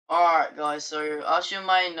Alright guys, so as you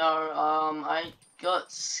may know, I got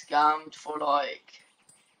scammed for like,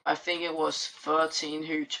 I think it was 13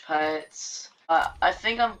 huge pets. I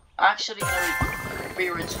think I'm actually gonna be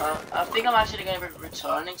returning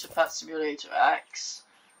to Pet Simulator X.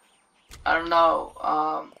 I don't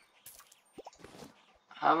know,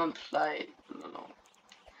 haven't played,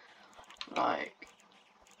 like,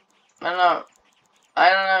 I don't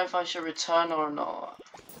know if I should return or not.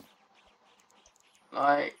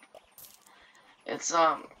 Like, it's,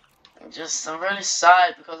 I'm really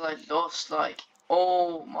sad because I lost, like,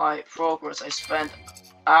 all my progress. I spent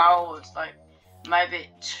hours, like, maybe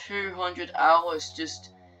 200 hours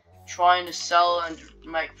just trying to sell and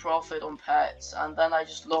make profit on pets, and then I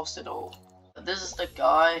just lost it all. This is the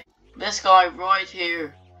guy. This guy right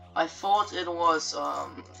here. I thought it was,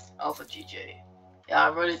 Alpha GG. Yeah,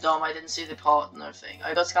 I'm really dumb. I didn't see the partner thing.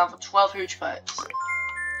 I got scammed for 12 huge pets.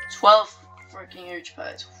 12 freaking huge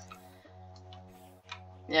pets.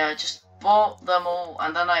 Yeah, I just bought them all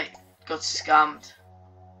and then I got scammed.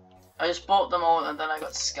 I just bought them all and then I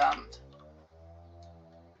got scammed.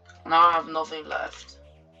 Now I have nothing left.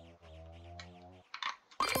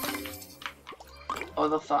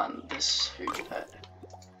 Other than this huge pet.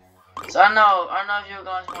 So I don't know if you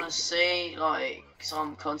guys want to see like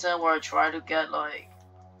some content where I try to get like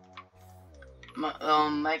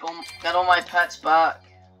get all my pets back.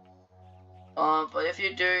 But if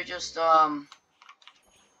you do, just type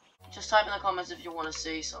in the comments if you want to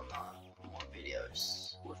see some more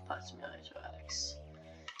videos with Pet Simulator X.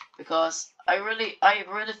 Because I really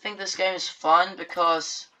think this game is fun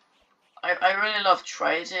because I really love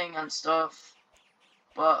trading and stuff,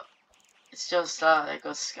 but it's just that I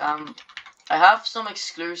got scammed. I have some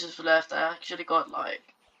exclusives left. I actually got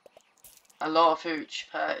like a lot of huge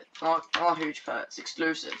pets, not huge pets,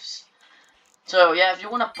 exclusives. So yeah, if you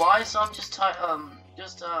want to buy some, just type in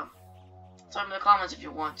the comments if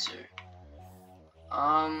you want to.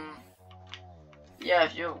 Yeah,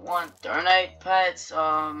 if you want to donate pets,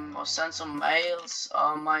 or send some mails,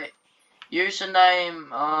 my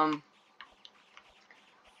username,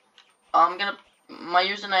 my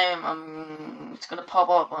username, it's gonna pop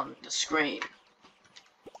up on the screen.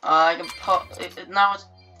 I can pop it now.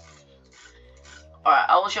 Alright,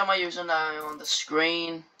 I will show my username on the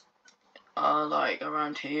screen. Like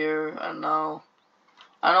around here. I don't know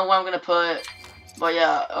where I'm gonna put it, but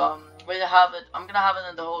yeah, we have it. I'm gonna have it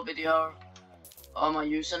in the whole video. My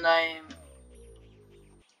username.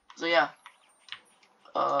 So yeah,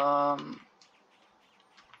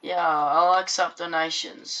 yeah, I'll accept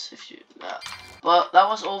donations if you. Yeah. But that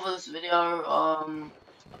was all for this video.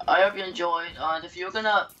 I hope you enjoyed, and if you're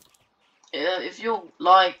gonna, if you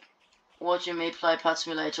like watching me play Pet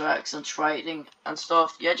Simulator X and trading and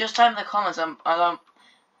stuff, yeah, just type in the comments.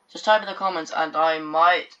 Just type in the comments, and I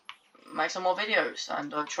might make some more videos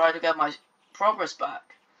and try to get my progress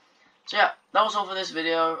back. So yeah, that was all for this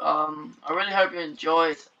video. I really hope you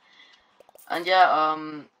enjoyed, and yeah,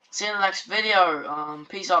 see you in the next video.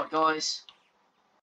 Peace out, guys.